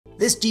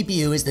This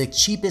GPU is the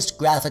cheapest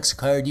graphics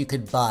card you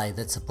could buy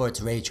that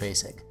supports ray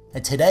tracing.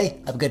 And today,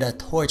 I'm gonna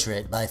torture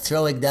it by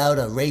throwing down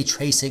a ray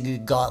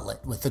tracing gauntlet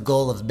with the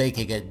goal of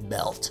making it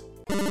melt.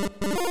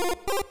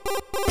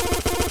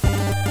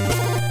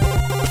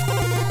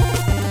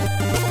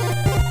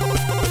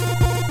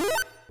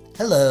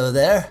 Hello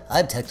there,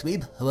 I'm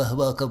TechDweeb.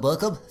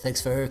 Welcome. Thanks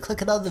for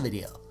clicking on the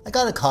video. I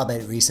got a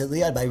comment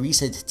recently on my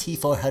recent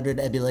T400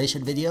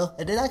 emulation video,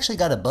 and it actually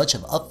got a bunch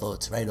of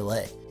upvotes right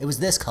away. It was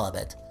this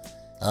comment.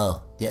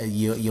 Oh, yeah,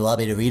 you want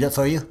me to read it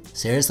for you?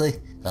 Seriously?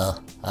 Oh,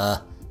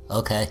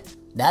 okay.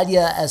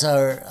 Nadia as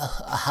our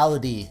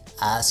howdy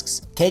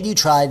asks, can you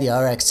try the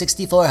RX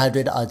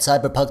 6400 on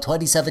Cyberpunk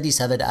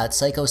 2077 at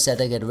psycho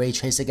setting and ray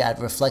tracing at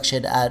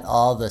reflection at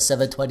all the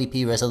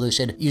 720p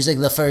resolution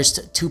using the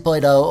first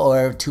 2.0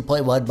 or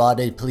 2.1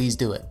 modded? Please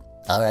do it.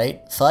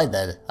 Alright, fine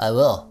then, I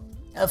will.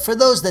 For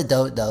those that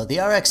don't know, the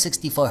RX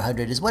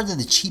 6400 is one of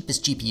the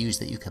cheapest GPUs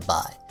that you can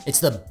buy. It's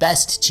the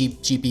best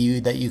cheap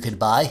GPU that you can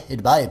buy,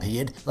 in my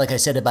opinion, like I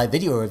said in my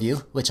video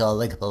review, which I'll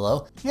link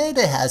below. And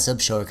it has some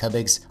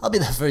shortcomings, I'll be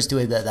the first to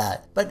admit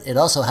that, but it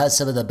also has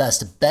some of the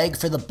best bang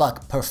for the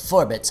buck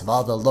performance of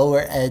all the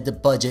lower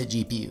end budget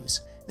GPUs.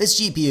 This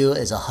GPU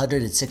is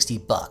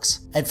 $160,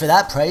 and for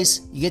that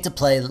price, you get to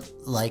play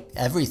like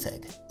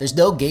everything. There's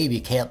no game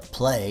you can't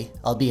play,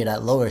 albeit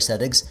at lower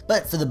settings,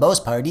 but for the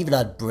most part, even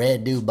on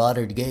brand new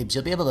modern games,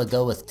 you'll be able to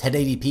go with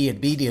 1080p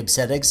and medium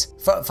settings.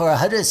 For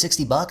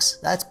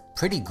 $160, that's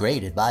pretty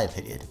great in my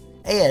opinion.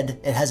 And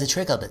it has a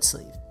trick up its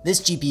sleeve.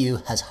 This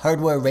GPU has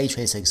hardware ray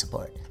tracing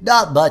support.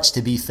 Not much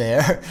to be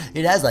fair,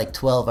 it has like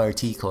 12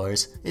 RT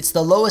cores. It's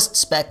the lowest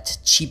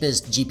spec'd,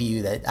 cheapest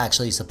GPU that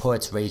actually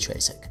supports ray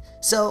tracing.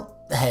 So,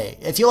 hey,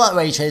 if you want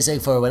ray tracing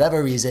for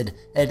whatever reason,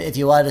 and if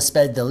you want to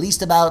spend the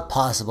least amount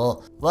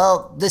possible,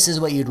 well, this is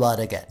what you'd want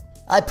to get.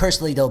 I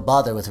personally don't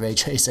bother with ray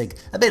tracing.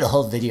 I made a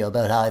whole video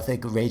about how I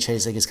think ray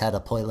tracing is kind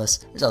of pointless.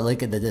 There's a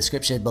link in the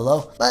description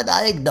below, but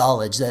I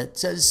acknowledge that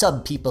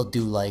some people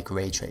do like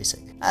ray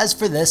tracing. As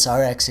for this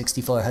RX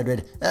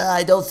 6400,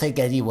 I don't think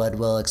anyone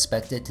will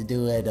expect it to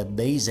do an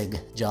amazing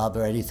job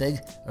or anything,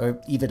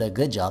 or even a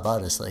good job,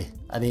 honestly.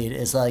 I mean,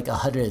 it's like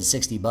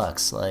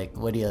 $160, like,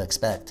 what do you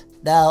expect?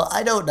 Now,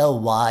 I don't know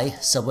why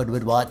someone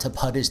would want to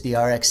punish the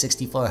RX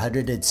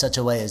 6400 in such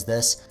a way as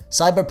this.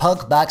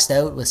 Cyberpunk maxed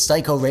out with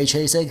psycho ray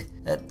tracing.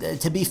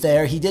 To be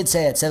fair, he did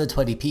say at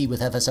 720p with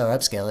FSR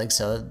upscaling,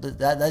 so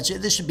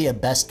this should be a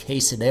best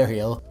case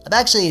scenario. I'm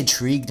actually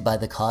intrigued by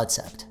the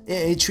concept.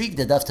 Intrigued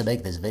enough to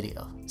make this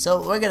video.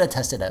 So we're gonna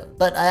test it out.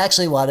 But I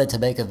actually wanted to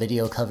make a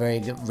video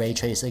covering ray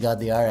tracing on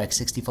the RX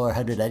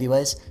 6400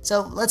 anyways,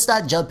 so let's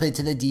not jump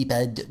into the deep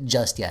end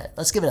just yet.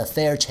 Let's give it a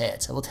fair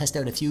chance, and we'll test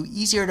out a few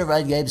easier to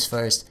run games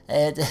first,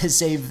 and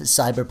save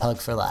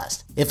Cyberpunk for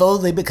last. If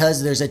only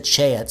because there's a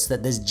chance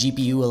that this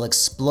GPU will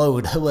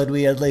explode when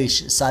we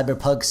unleash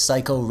Cyberpunk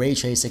Psycho ray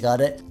tracing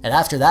on it, and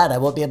after that I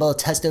won't be able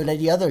to test out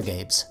any other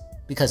games,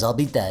 because I'll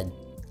be dead.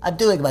 I'm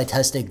doing my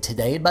testing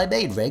today in my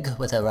main rig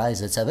with a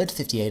Ryzen 7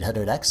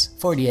 5800X,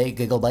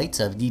 48GB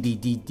of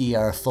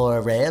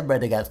DDR4 RAM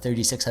running at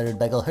 3600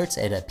 MHz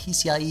and a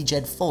PCIe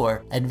Gen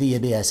 4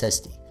 NVMe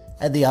SSD,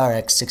 and the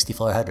RX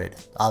 6400,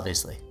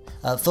 obviously.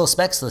 Full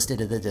specs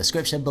listed in the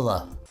description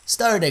below.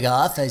 Starting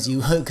off, as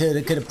you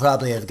could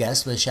probably have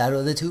guessed, was Shadow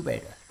of the Tomb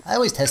Raider. I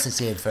always test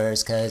this game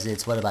first because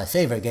it's one of my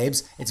favorite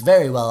games. It's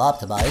very well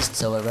optimized,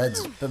 so it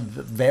runs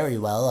very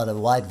well on a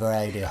wide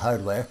variety of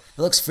hardware.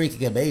 It looks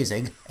freaking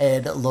amazing,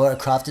 and Lara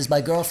Croft is my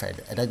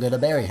girlfriend, and I'm gonna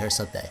marry her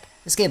someday.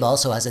 This game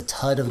also has a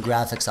ton of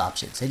graphics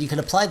options, and you can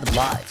apply them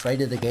live right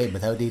in the game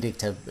without needing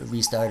to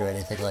restart or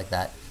anything like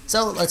that.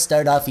 So let's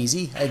start off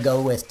easy and go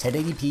with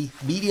 1080p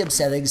medium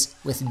settings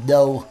with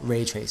no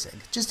ray tracing,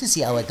 just to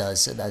see how it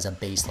does as a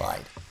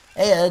baseline.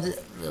 And,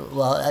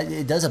 well,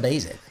 it does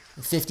amazing.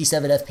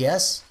 57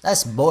 FPS?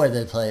 That's more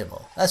than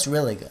playable. That's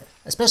really good.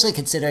 Especially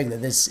considering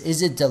that this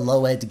isn't a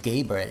low-end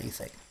game or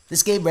anything.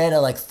 This game ran at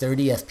like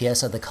 30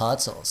 FPS on the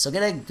console, so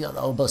getting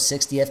almost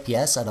 60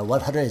 FPS on a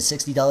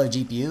 $160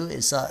 GPU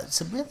is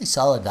some really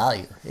solid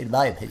value, in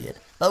my opinion.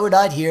 But we're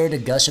not here to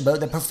gush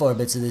about the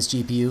performance of this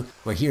GPU,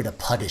 we're here to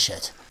punish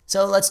it.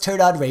 So let's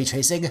turn on ray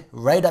tracing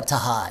right up to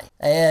high.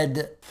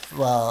 And,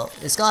 well,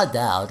 it's gone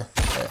down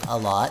a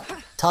lot.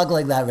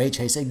 Toggling that ray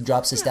tracing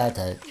drops us down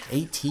to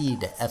 18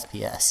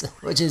 FPS,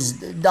 which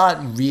is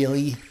not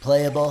really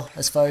playable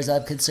as far as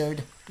I'm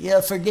concerned.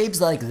 Yeah, for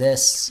games like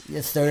this,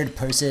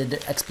 third-person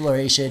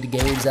exploration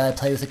games that I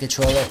play with a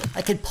controller,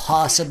 I could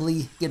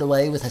possibly get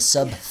away with a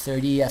sub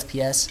 30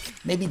 FPS,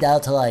 maybe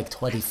down to like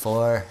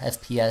 24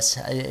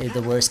 FPS in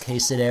the worst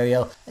case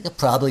scenario. I could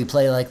probably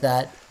play like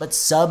that, but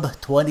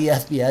sub 20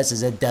 FPS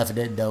is a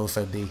definite no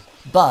from me.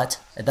 But,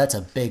 and that's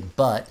a big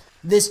but,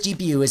 this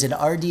GPU is an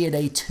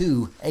RDNA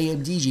 2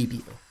 AMD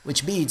GPU,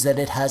 which means that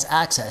it has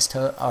access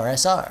to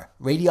RSR,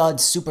 Radeon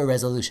Super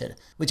Resolution,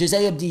 which is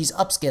AMD's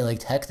upscaling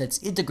tech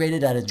that's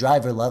integrated at a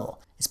driver level.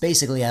 It's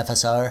basically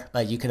FSR,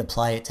 but you can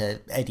apply it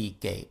to any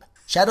game.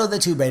 Shadow of the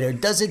Tomb Raider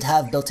doesn't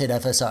have built-in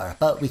FSR,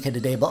 but we can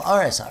enable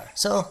RSR,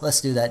 so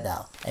let's do that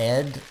now.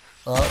 And,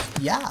 well,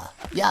 yeah,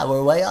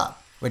 we're way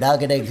up. we're now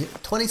getting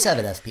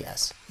 27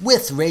 FPS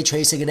with ray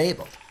tracing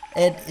enabled.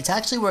 And it's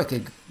actually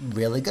working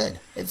really good.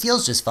 It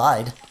feels just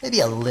fine. Maybe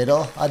a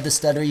little on the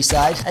stuttery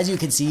side, as you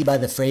can see by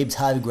the frame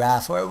time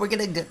graph, where we're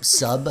getting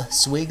some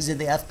swings in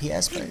the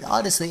FPS, but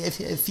honestly,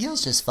 it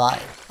feels just fine.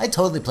 I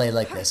totally play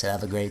like this and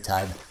have a great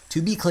time.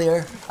 To be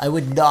clear, I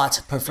would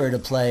not prefer to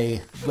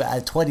play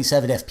at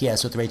 27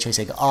 FPS with ray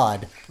tracing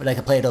on, when I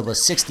can play at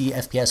almost 60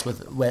 FPS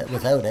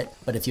without it.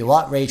 But if you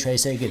want ray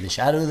tracing, in the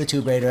Shadow of the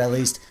Tomb Raider at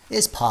least,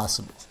 it's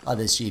possible on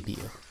this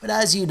GPU. But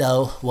as you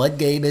know, one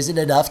game isn't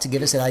enough to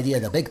give us an idea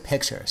of the big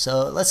picture,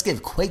 so let's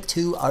give Quake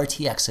 2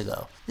 RTX a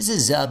go. This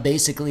is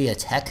basically a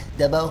tech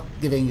demo,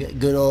 giving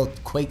good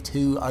old Quake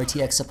 2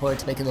 RTX support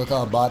to make it look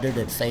all modern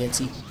and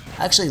fancy.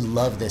 I actually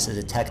love this as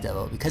a tech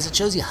demo because it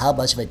shows you how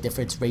much of a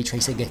difference ray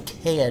tracing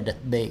can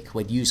make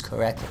when used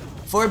correctly.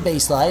 For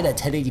baseline at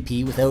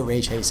 1080p without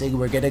ray tracing,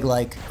 we're getting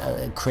like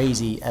a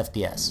crazy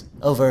FPS,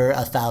 over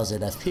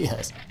 1000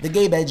 FPS. The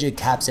game engine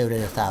caps out at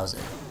 1000.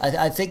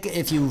 I think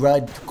if you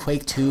run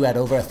Quake 2 at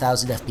over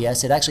 1000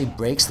 FPS, it actually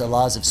breaks the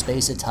laws of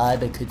space and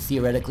time and could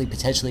theoretically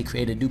potentially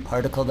create a new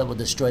particle that will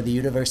destroy the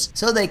universe.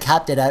 So they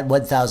capped it at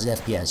 1000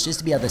 FPS just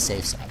to be on the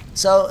safe side.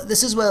 So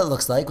this is what it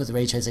looks like with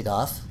ray tracing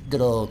off,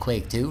 good old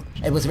Quake 2.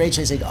 And with ray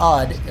tracing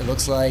on, it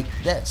looks like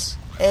this.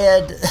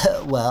 And,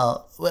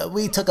 well,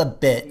 we took a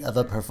bit of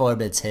a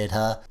performance hit,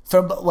 huh?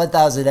 From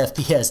 1000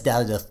 FPS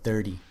down to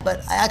 30.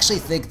 But I actually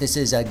think this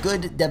is a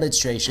good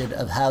demonstration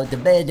of how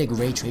demanding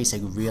ray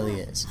tracing really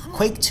is.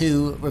 Quake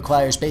 2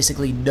 requires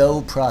basically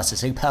no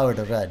processing power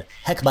to run.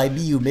 Heck, my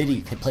Miu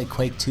Mini can play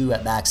Quake 2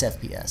 at max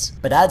FPS.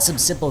 But add some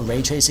simple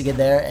ray tracing in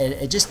there and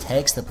it just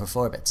tanks the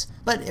performance.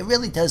 But it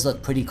really does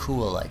look pretty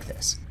cool like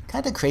this.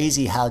 Kind of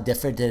crazy how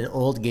different an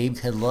old game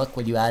can look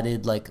when you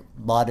added like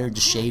modern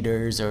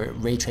shaders or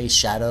ray trace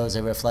shadows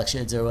or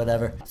reflections or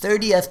whatever.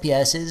 30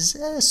 FPS is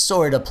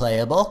sort of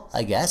playable,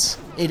 I guess.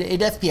 In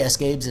FPS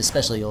games,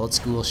 especially old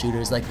school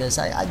shooters like this,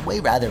 I'd way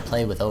rather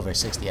play with over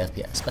 60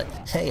 FPS, but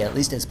hey, at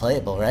least it's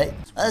playable, right?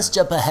 Let's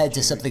jump ahead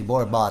to something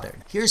more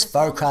modern. Here's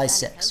Far Cry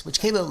 6,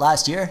 which came out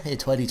last year in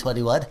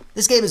 2021.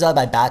 This game is on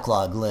my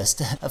backlog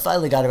list. I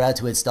finally got around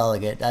to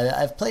installing it.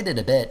 I've played it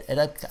a bit, and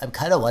I'm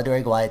kind of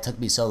wondering why it took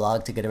me so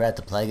long to get around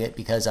to playing it,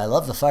 because I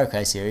love the Far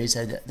Cry series,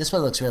 and this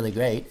one looks really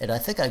great, and I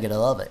think I'm gonna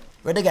love it.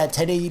 Running at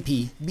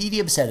 1080p,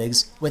 medium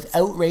settings,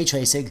 without ray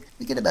tracing,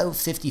 we get about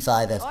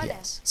 55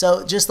 FPS.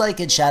 So just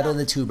like in Shadow of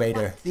the Tomb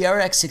Raider, the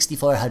RX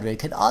 6400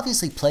 can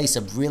obviously play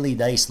some really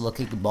nice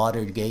looking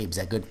modern games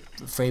at good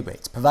frame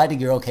rates, providing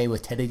you're okay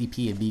with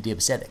 1080p and medium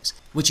settings,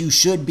 which you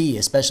should be,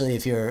 especially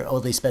if you're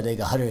only spending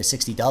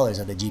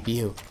 $160 on a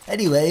GPU.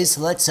 Anyways,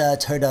 let's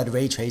turn on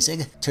ray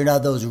tracing, turn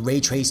on those ray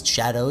traced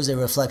shadows and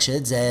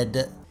reflections,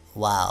 and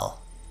wow,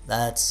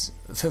 that's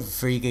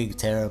freaking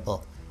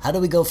terrible. How do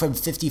we go from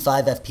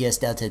 55 FPS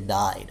down to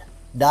 9?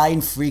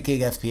 9 freaking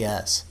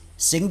FPS.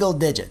 Single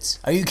digits.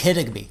 Are you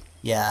kidding me?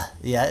 Yeah,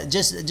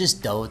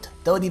 just don't.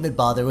 Don't even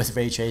bother with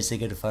ray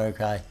tracing in Far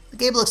Cry. The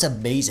game looks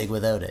amazing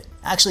without it.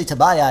 Actually, to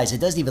my eyes, it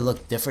doesn't even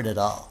look different at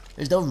all.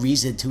 There's no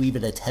reason to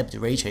even attempt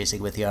ray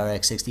tracing with the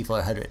RX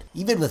 6400,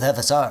 even with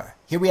FSR.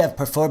 Here we have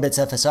performance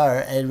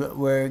FSR, and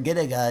we're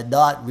getting a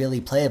not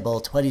really playable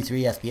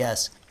 23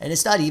 FPS, and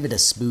it's not even a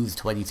smooth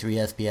 23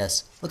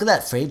 FPS. Look at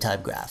that frame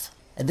time graph.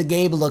 And the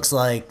game looks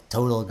like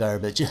total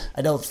garbage.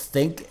 I don't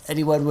think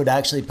anyone would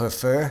actually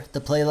prefer to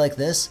play like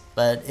this,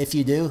 but if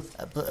you do,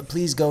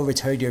 please go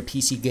return your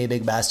PC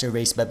Gaming Master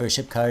Race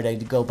membership card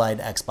and go buy an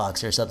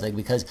Xbox or something,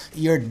 because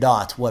you're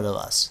not one of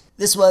us.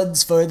 This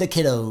one's for the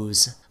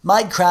kiddos.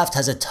 Minecraft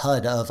has a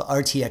ton of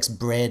RTX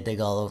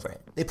branding all over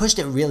it. They pushed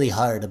it really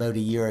hard about a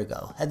year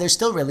ago, and they're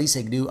still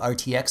releasing new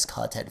RTX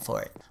content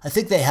for it. I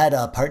think they had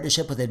a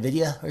partnership with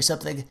Nvidia or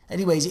something.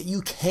 Anyways,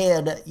 you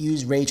can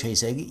use ray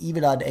tracing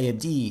even on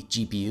AMD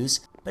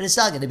GPUs, but it's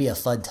not going to be a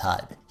fun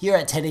time. Here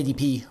at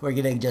 1080p, we're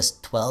getting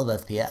just 12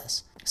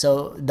 FPS,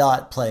 so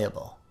not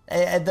playable.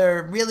 And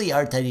there really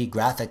aren't any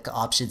graphic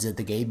options in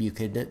the game you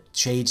could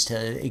change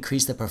to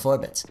increase the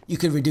performance. You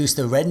could reduce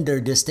the render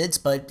distance,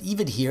 but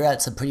even here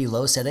at some pretty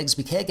low settings,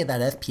 we can't get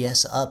that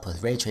FPS up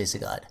with ray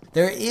tracing on.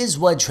 There is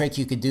one trick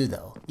you could do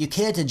though. You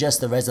can't adjust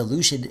the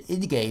resolution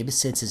in-game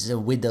since it's a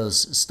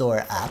Windows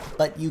Store app,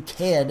 but you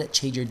can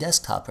change your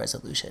desktop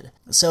resolution.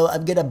 So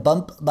I'm gonna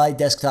bump my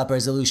desktop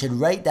resolution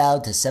right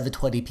down to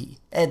 720p,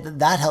 and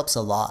that helps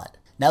a lot.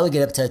 Now we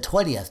get up to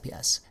 20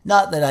 FPS.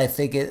 Not that I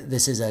think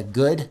this is a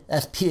good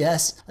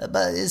FPS,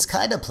 but it's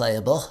kind of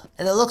playable,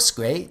 and it looks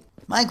great.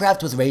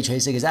 Minecraft with ray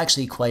tracing is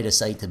actually quite a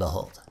sight to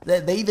behold.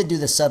 They even do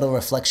the subtle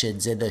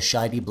reflections in the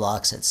shiny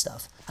blocks and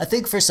stuff. I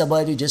think for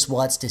someone who just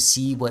wants to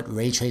see what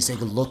ray tracing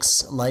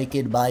looks like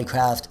in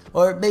Minecraft,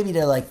 or maybe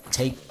to like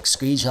take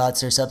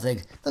screenshots or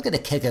something, they'll get a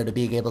kick out of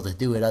being able to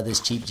do it on this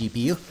cheap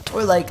GPU.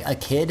 Or like a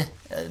kid,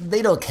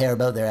 they don't care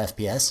about their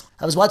FPS.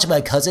 I was watching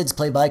my cousins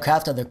play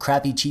Minecraft on their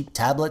crappy cheap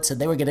tablets, and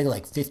they were getting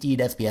like 15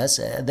 FPS,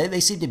 and they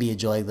seem to be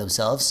enjoying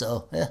themselves,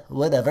 so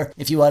whatever.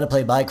 If you want to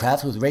play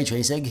Minecraft with ray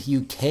tracing,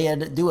 you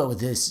can do it with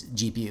this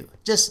GPU.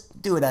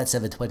 Just do it at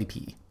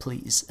 720p,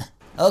 please.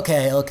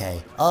 Okay,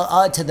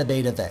 on to the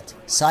main event,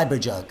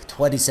 Cyberjunk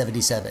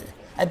 2077.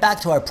 And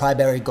back to our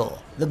primary goal,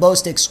 the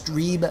most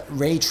extreme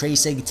ray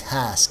tracing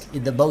task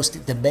in the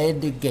most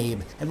demanding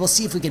game, and we'll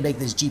see if we can make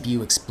this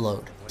GPU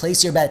explode.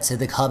 Place your bets in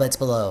the comments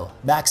below.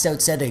 Maxed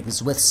out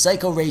settings with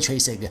Psycho ray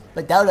tracing,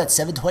 but down at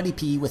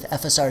 720p with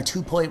FSR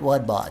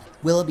 2.1 mod.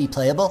 Will it be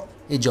playable?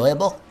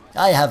 Enjoyable?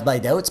 I have my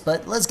doubts,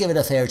 but let's give it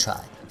a fair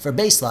try. For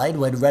baseline,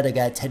 when running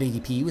at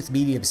 1080p with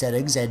medium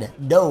settings and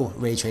no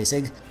ray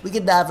tracing, we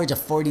get an average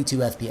of 42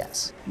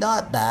 FPS.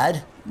 Not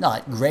bad,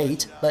 not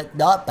great, but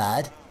not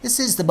bad. This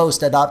is the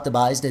most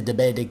unoptimized and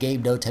demanding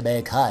game known to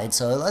mankind,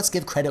 so let's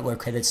give credit where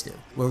credit's due.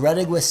 We're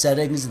running with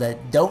settings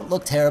that don't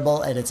look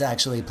terrible and it's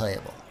actually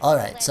playable.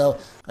 Alright, so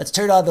let's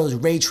turn on those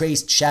ray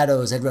traced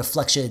shadows and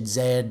reflections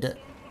and...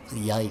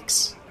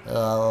 yikes.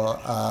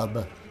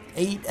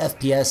 8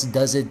 FPS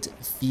doesn't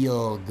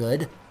feel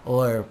good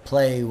or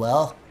play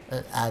well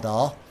at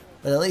all,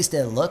 but at least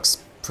it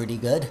looks pretty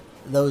good.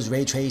 Those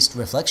ray traced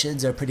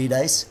reflections are pretty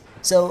nice.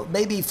 So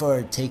maybe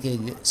for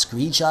taking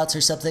screenshots or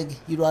something,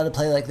 you'd want to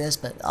play like this,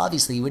 but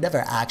obviously you would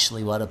never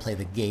actually want to play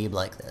the game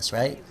like this,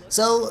 right?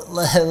 So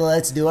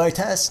let's do our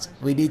test.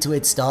 We need to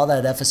install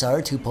that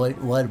FSR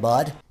 2.1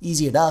 mod.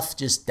 Easy enough,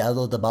 just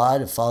download the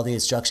mod, follow the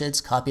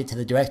instructions, copy it to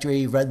the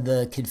directory, run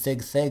the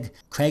config thing,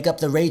 crank up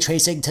the ray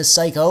tracing to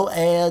Psycho,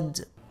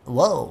 and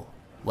whoa.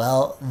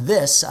 Well,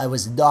 this I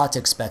was not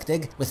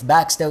expecting, with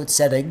maxed out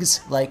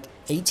settings, like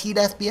 18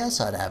 FPS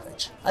on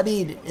average. I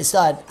mean, it's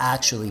not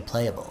actually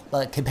playable,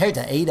 but compared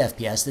to 8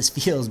 FPS, this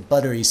feels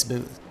buttery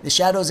smooth. The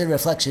shadows and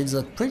reflections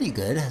look pretty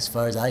good, as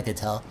far as I can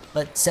tell,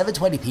 but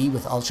 720p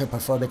with ultra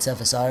performance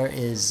FSR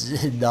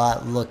is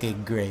not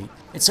looking great.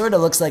 It sort of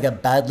looks like a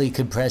badly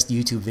compressed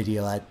YouTube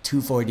video at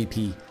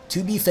 240p.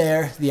 To be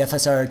fair, the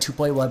FSR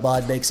 2.1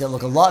 mod makes it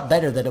look a lot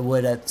better than it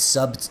would at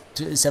sub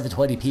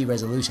 720p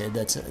resolution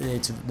that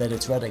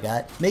it's running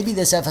at. Maybe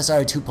this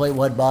FSR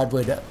 2.1 mod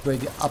would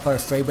bring up our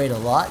frame rate a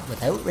lot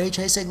without ray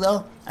tracing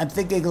though. I'm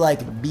thinking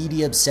like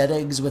medium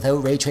settings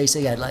without ray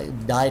tracing at like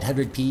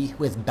 900p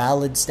with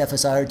balanced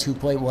FSR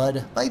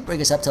 2.1 might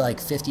bring us up to like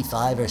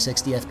 55 or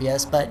 60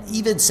 FPS, but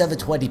even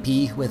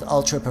 720p with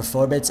ultra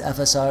performance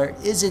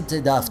FSR isn't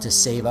enough to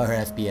save our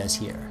FPS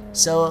here.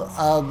 So,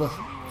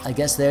 I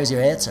guess there's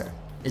your answer.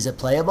 Is it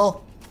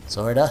playable?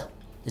 Sorta.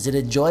 Is it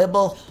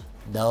enjoyable?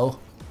 No.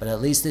 But at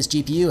least this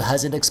GPU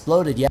hasn't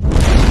exploded yet.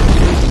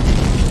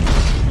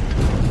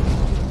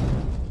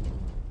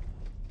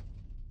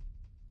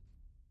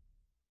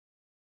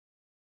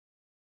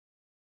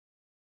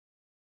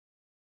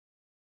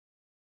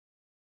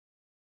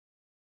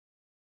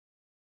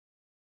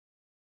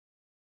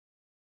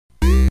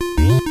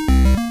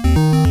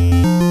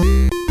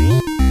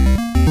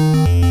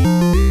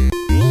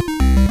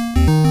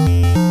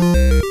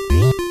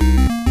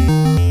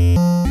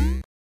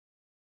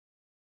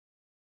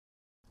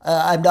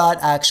 I'm not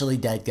actually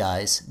dead,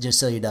 guys, just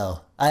so you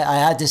know. I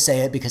had to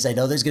say it because I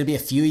know there's going to be a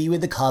few of you in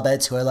the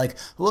comments who are like,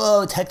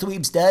 whoa,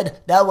 TechDweeb's dead?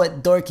 Now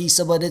what dorky,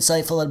 somewhat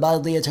insightful, and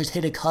mildly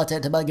entertaining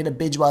content am I going to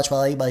binge watch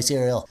while I eat my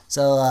cereal?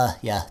 So,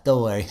 yeah,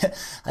 don't worry.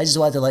 I just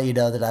wanted to let you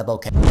know that I'm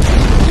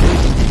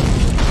okay.